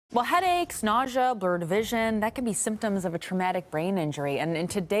Well, headaches, nausea, blurred vision, that can be symptoms of a traumatic brain injury. And in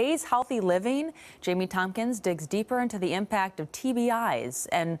today's Healthy Living, Jamie Tompkins digs deeper into the impact of TBIs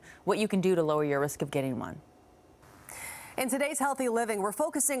and what you can do to lower your risk of getting one. In today's Healthy Living, we're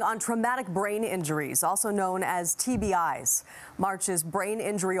focusing on traumatic brain injuries, also known as TBIs. March is Brain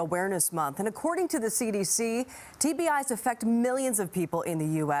Injury Awareness Month, and according to the CDC, TBIs affect millions of people in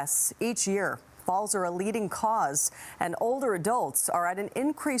the U.S. each year. Falls are a leading cause, and older adults are at an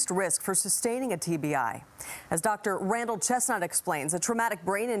increased risk for sustaining a TBI. As Dr. Randall Chestnut explains, a traumatic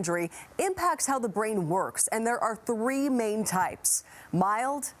brain injury impacts how the brain works, and there are three main types: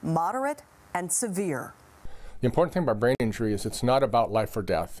 mild, moderate, and severe. The important thing about brain injury is it's not about life or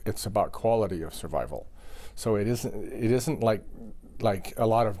death, it's about quality of survival. So it isn't like a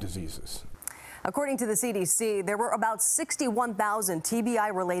lot of diseases. According to the CDC, there were about 61,000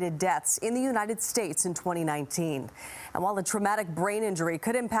 TBI-related deaths in the United States in 2019. And while a traumatic brain injury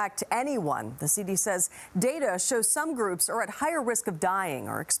could impact anyone, the CDC says data shows some groups are at higher risk of dying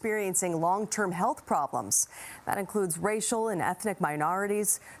or experiencing long-term health problems. That includes racial and ethnic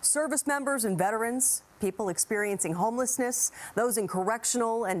minorities, service members and veterans, people experiencing homelessness, those in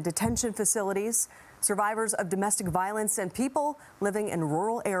correctional and detention facilities, survivors of domestic violence, and people living in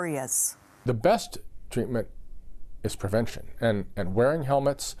rural areas. The best treatment is prevention and wearing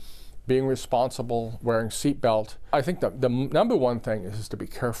helmets, being responsible, wearing seatbelt. I think the number one thing is to be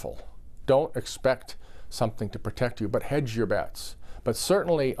careful. Don't expect something to protect you, but hedge your bets. But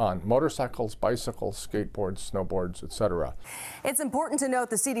certainly on motorcycles, bicycles, skateboards, snowboards, etc. It's important to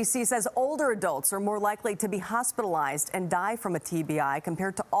note the CDC says older adults are more likely to be hospitalized and die from a TBI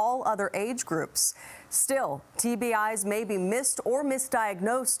compared to all other age groups. Still, TBIs may be missed or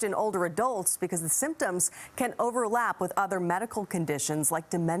misdiagnosed in older adults because the symptoms can overlap with other medical conditions like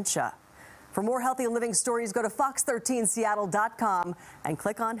dementia. For more Healthy Living stories, go to fox13seattle.com and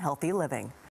click on Healthy Living.